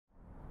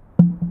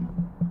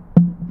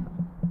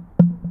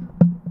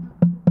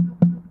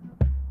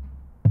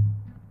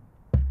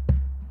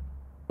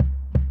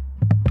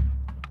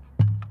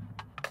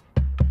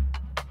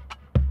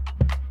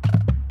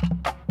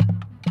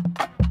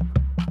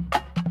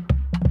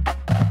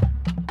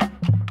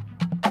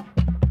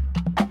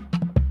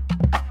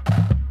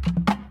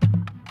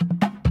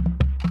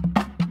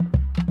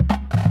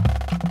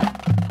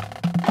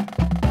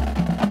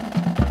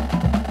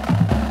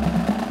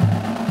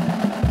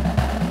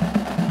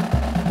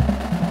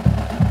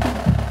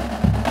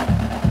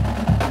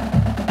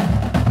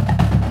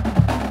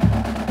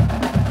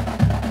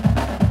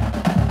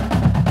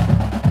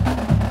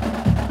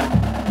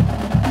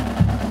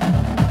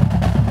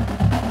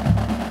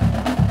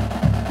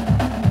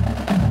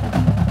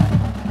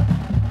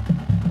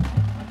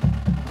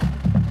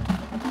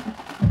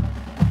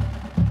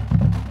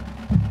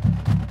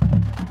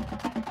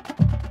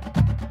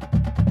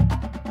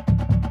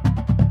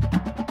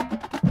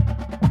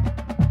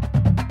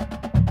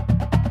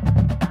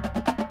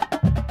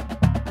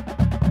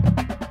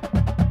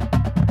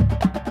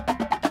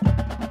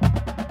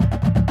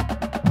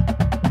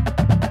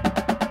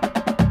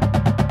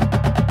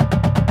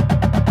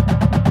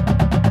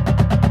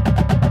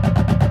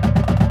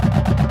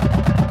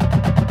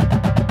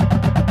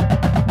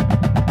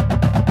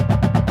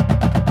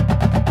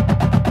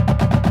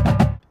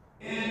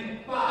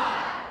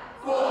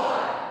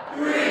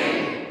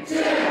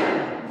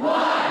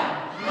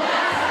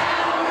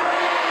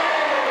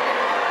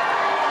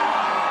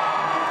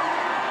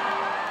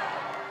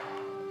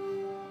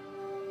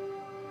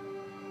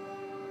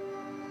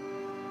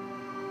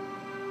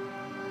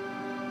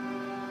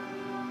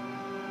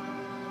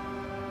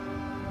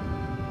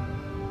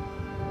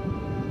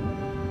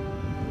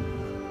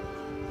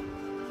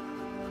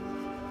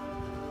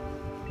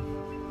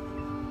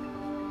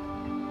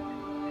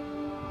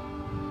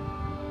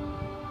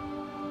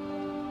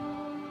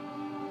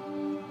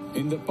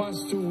In the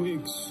past 2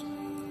 weeks,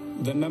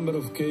 the number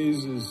of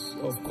cases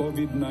of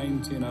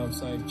COVID-19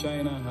 outside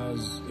China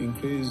has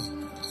increased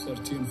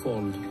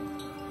 13-fold.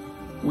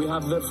 We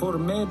have therefore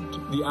made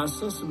the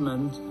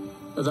assessment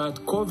that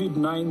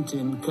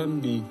COVID-19 can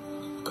be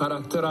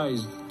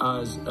characterized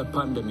as a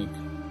pandemic.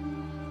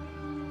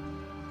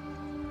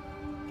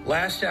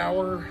 Last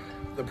hour,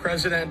 the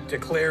President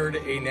declared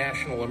a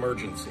national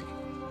emergency.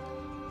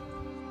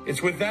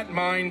 It's with that in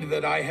mind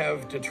that I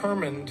have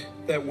determined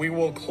that we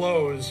will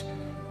close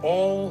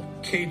all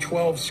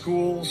K-12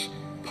 schools,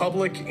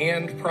 public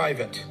and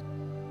private.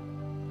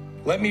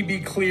 Let me be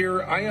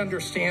clear, I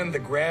understand the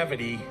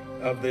gravity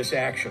of this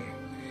action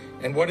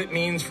and what it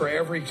means for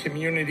every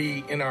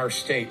community in our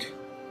state,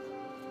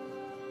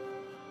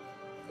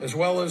 as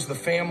well as the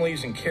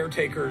families and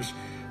caretakers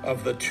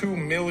of the 2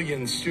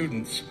 million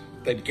students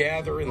that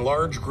gather in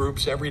large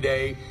groups every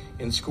day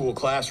in school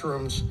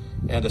classrooms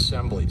and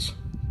assemblies.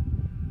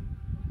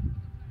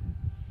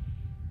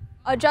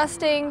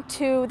 Adjusting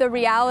to the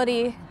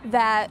reality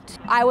that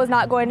I was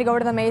not going to go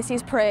to the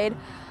Macy's parade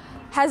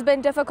has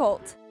been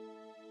difficult.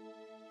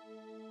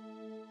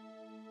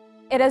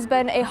 It has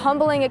been a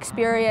humbling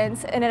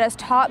experience, and it has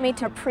taught me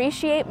to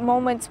appreciate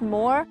moments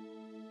more.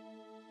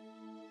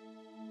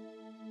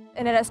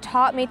 And it has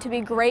taught me to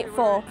be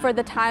grateful for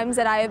the times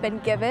that I have been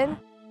given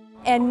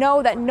and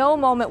know that no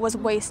moment was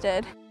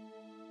wasted.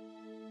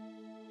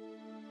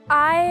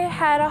 I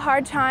had a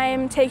hard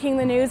time taking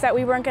the news that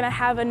we weren't going to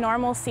have a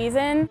normal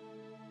season.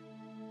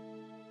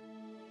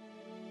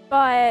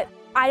 But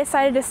I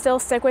decided to still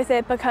stick with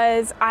it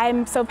because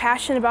I'm so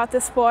passionate about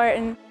this sport,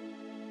 and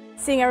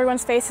seeing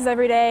everyone's faces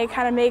every day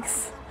kind of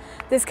makes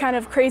this kind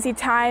of crazy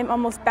time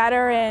almost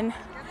better and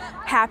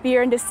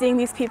happier, and just seeing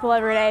these people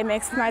every day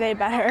makes my day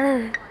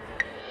better.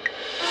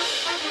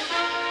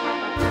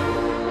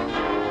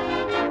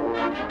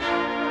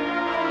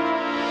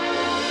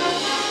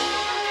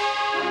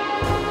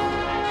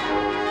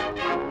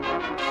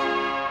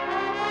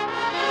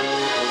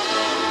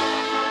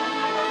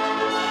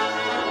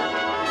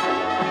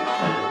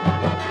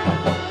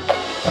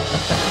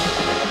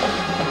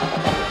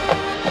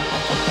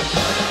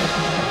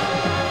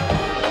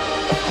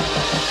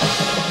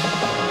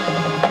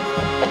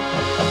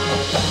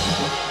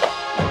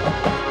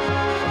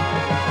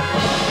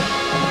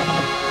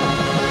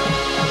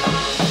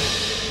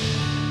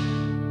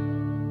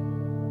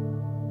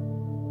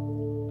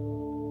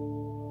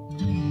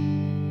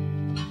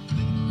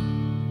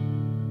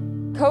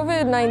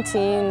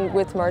 COVID-19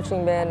 with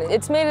marching band,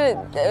 it's made it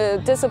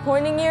a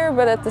disappointing year,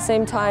 but at the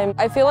same time,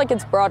 I feel like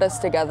it's brought us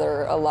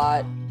together a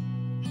lot.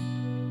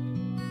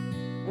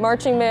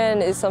 Marching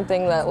band is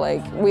something that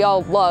we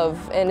all love,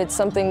 and it's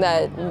something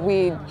that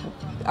we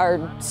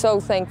are so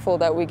thankful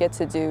that we get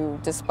to do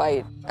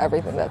despite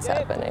everything that's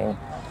happening.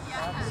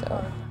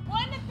 So.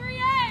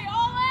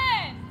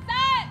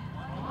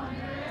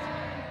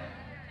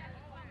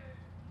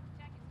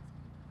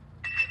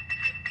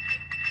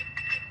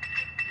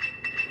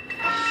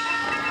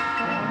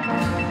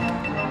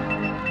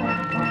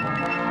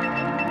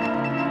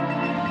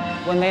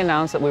 When they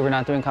announced that we were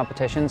not doing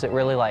competitions, it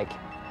really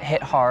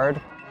hit hard.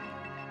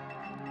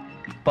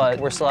 But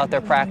we're still out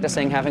there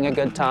practicing, having a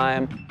good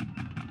time.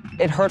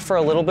 It hurt for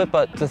a little bit,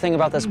 but the thing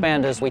about this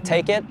band is we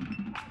take it,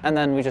 and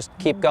then we just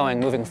keep going,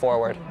 moving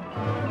forward.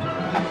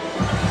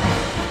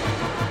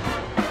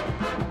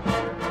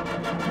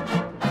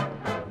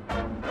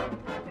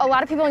 A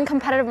lot of people in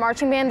competitive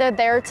marching band, they're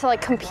there to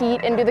compete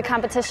and do the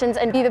competitions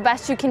and be the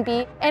best you can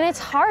be. And it's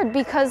hard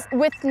because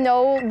with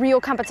no real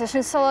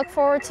competitions to look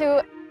forward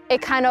to,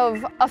 it kind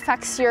of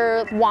affects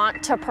your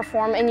want to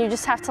perform, and you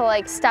just have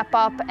to step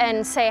up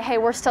and say, hey,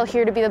 we're still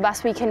here to be the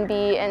best we can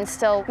be and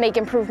still make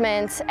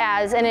improvements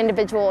as an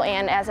individual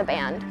and as a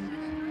band.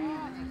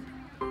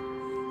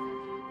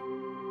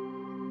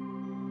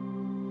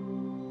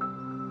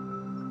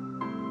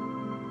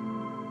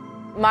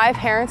 My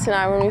parents and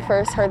I, when we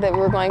first heard that we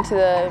were going to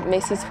the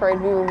Macy's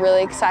parade, we were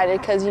really excited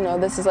because,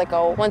 this is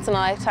a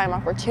once-in-a-lifetime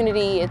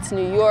opportunity. It's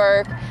New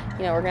York.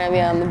 We're going to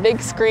be on the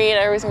big screen.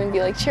 Everyone's going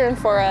to be cheering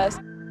for us.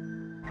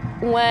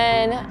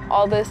 When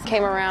all this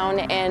came around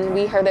and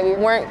we heard that we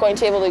weren't going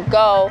to be able to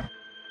go,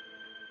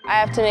 I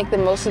have to make the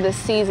most of this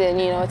season.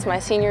 It's my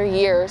senior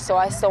year, so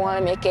I still want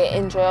to make it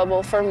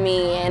enjoyable for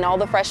me and all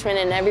the freshmen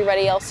and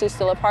everybody else who's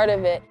still a part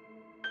of it.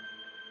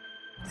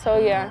 So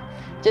yeah,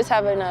 just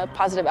having a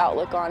positive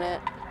outlook on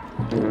it.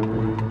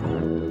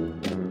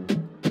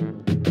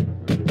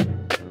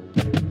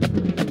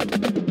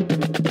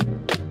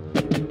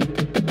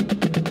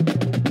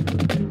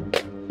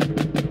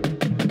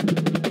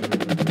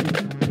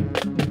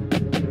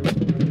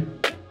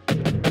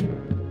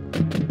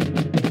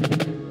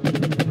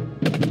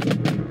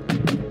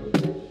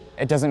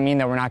 It doesn't mean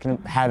that we're not going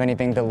to have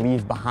anything to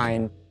leave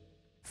behind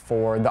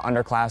for the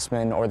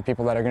underclassmen or the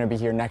people that are going to be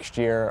here next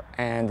year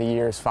and the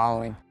years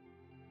following.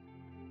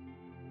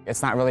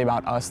 It's not really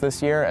about us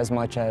this year as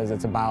much as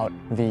it's about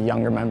the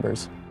younger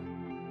members.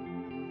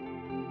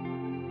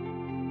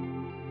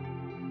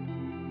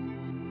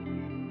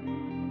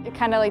 It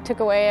kind of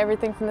took away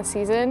everything from the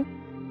season.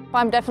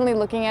 I'm definitely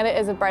looking at it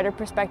as a brighter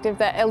perspective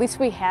that at least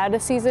we had a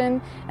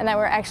season and that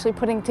we're actually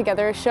putting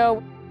together a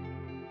show.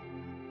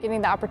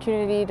 Getting the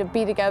opportunity to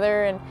be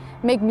together and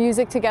make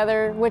music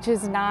together, which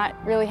is not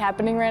really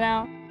happening right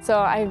now. So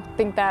I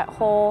think that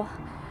whole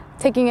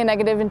taking a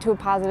negative into a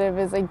positive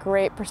is a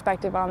great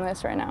perspective on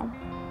this right now.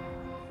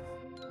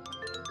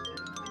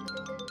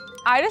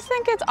 I just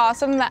think it's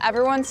awesome that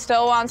everyone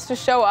still wants to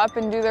show up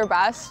and do their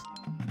best.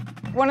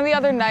 One of the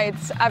other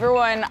nights,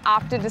 everyone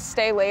opted to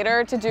stay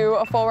later to do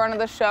a full run of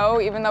the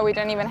show, even though we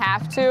didn't even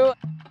have to.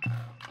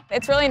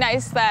 It's really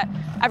nice that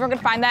everyone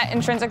could find that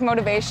intrinsic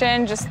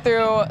motivation just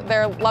through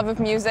their love of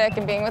music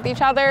and being with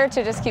each other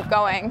to just keep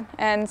going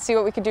and see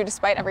what we could do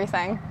despite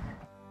everything.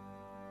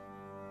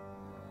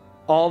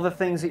 All the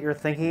things that you're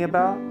thinking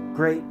about,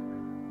 great.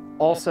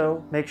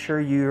 Also, make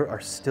sure you are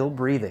still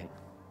breathing.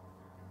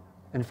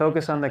 And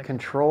focus on the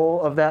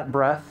control of that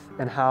breath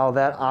and how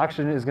that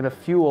oxygen is going to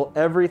fuel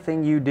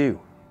everything you do.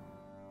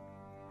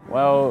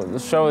 Well, the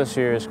show this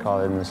year is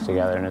called In This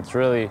Together, and it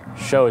really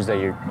shows that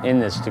you're in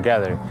this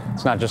together.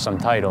 It's not just some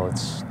title,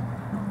 it's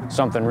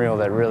something real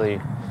that really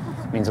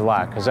means a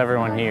lot, because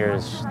everyone here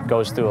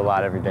goes through a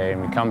lot every day,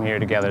 and we come here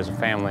together as a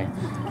family.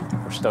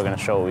 We're still going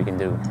to show what we can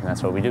do, and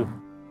that's what we do.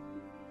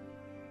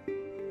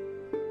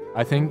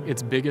 I think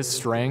its biggest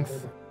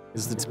strength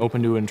is that it's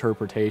open to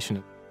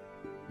interpretation.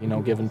 You know,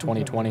 given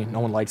 2020, no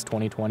one likes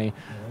 2020,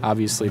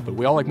 obviously, but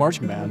we all like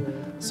marching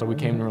band. So we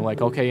came and we're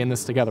like, okay, in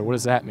this together, what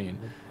does that mean?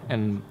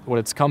 And what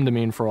it's come to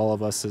mean for all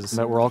of us is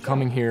that we're all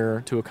coming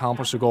here to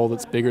accomplish a goal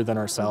that's bigger than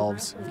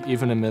ourselves,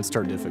 even amidst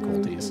our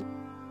difficulties.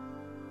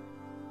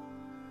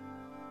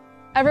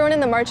 Everyone in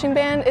the marching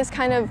band is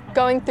kind of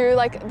going through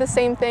like the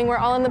same thing. We're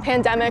all in the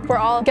pandemic. We're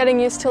all getting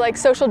used to like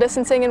social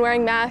distancing and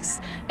wearing masks.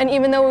 And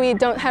even though we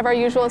don't have our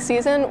usual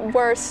season,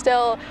 we're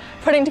still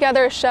putting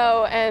together a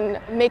show and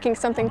making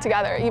something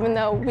together, even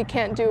though we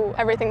can't do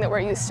everything that we're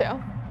used to.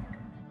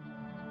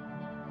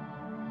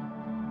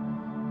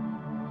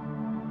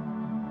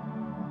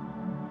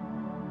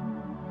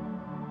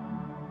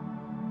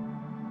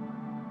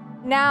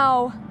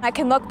 Now I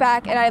can look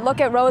back and I look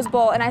at Rose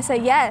Bowl and I say,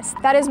 yes,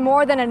 that is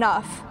more than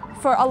enough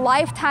for a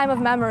lifetime of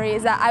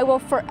memories that I will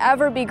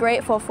forever be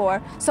grateful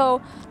for.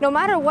 So no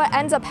matter what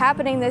ends up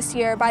happening this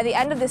year, by the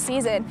end of the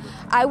season,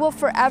 I will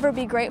forever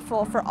be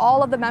grateful for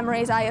all of the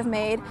memories I have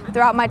made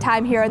throughout my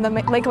time here in the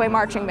Lincoln Way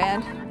Marching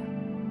Band.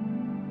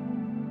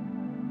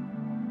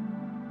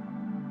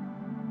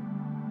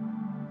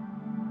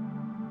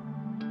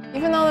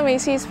 Even though the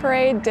Macy's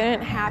Parade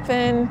didn't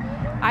happen,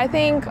 I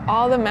think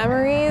all the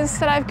memories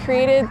that I've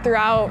created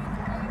throughout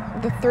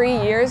the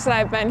 3 years that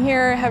I've been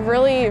here have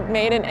really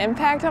made an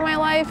impact on my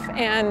life,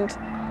 and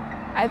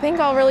I think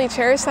I'll really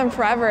cherish them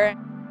forever.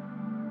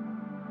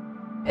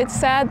 It's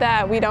sad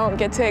that we don't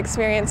get to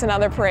experience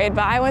another parade,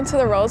 but I went to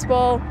the Rose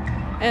Bowl,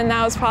 and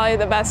that was probably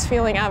the best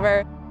feeling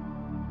ever.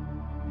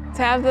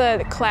 To have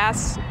the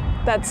class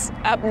that's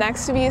up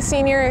next to be a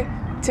senior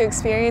to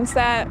experience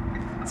that,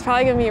 it's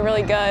probably going to be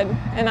really good,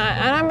 and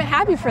I'm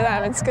happy for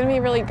them. It's going to be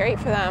really great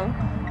for them,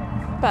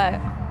 but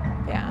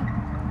yeah,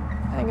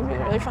 I think it'll be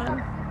really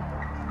fun.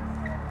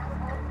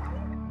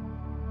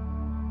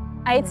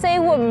 I'd say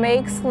what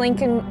makes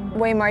Lincoln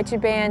Way Marching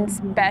Band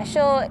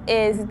special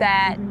is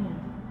that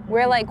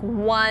we're like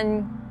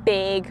one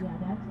big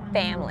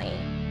family.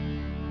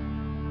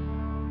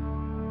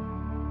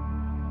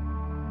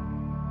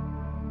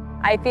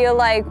 I feel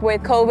like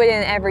with COVID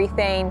and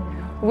everything,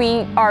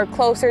 we are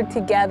closer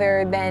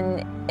together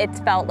than it's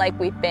felt like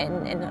we've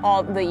been in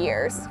all the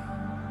years.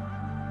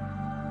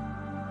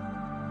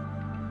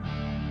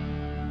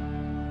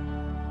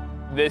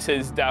 This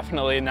is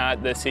definitely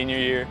not the senior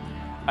year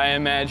I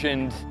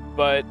imagined,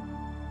 but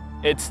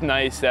it's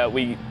nice that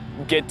we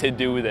get to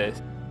do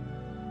this.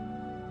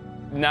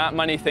 Not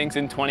many things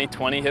in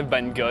 2020 have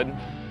been good.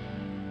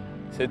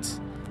 So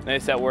it's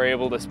nice that we're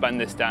able to spend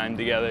this time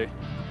together.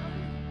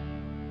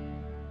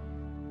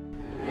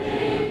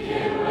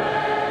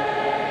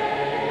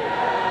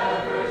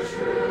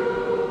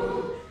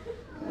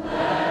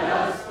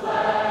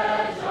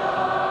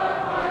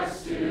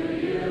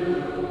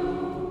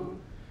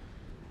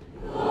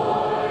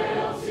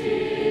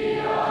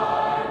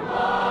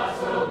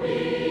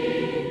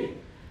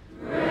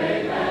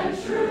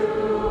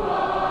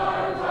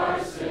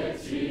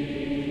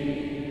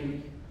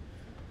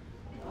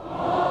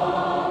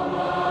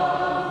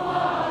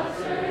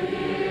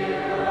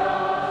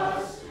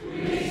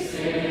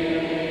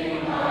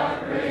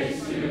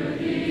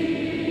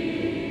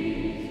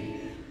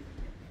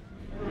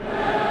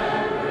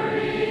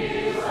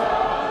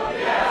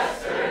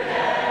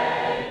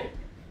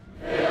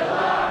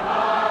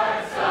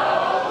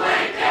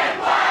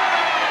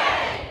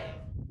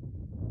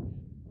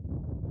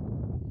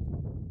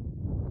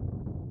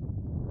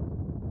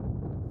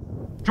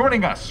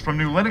 Joining us from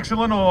New Lenox,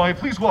 Illinois,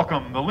 please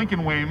welcome the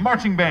Lincoln Way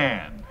Marching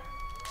Band.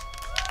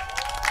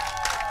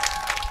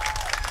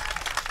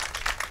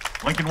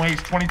 Lincoln Way's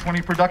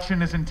 2020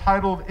 production is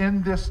entitled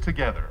In This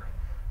Together,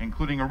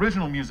 including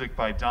original music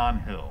by Don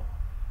Hill.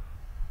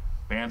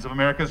 Bands of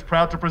America is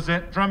proud to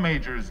present drum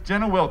majors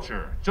Jenna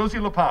Welcher, Josie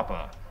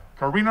LaPapa,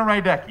 Karina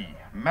Rydecki,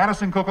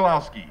 Madison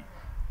Kokolowski,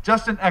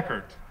 Justin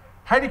Eckert,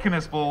 Heidi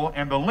Knispel,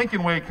 and the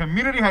Lincoln Way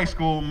Community High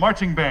School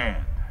Marching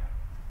Band.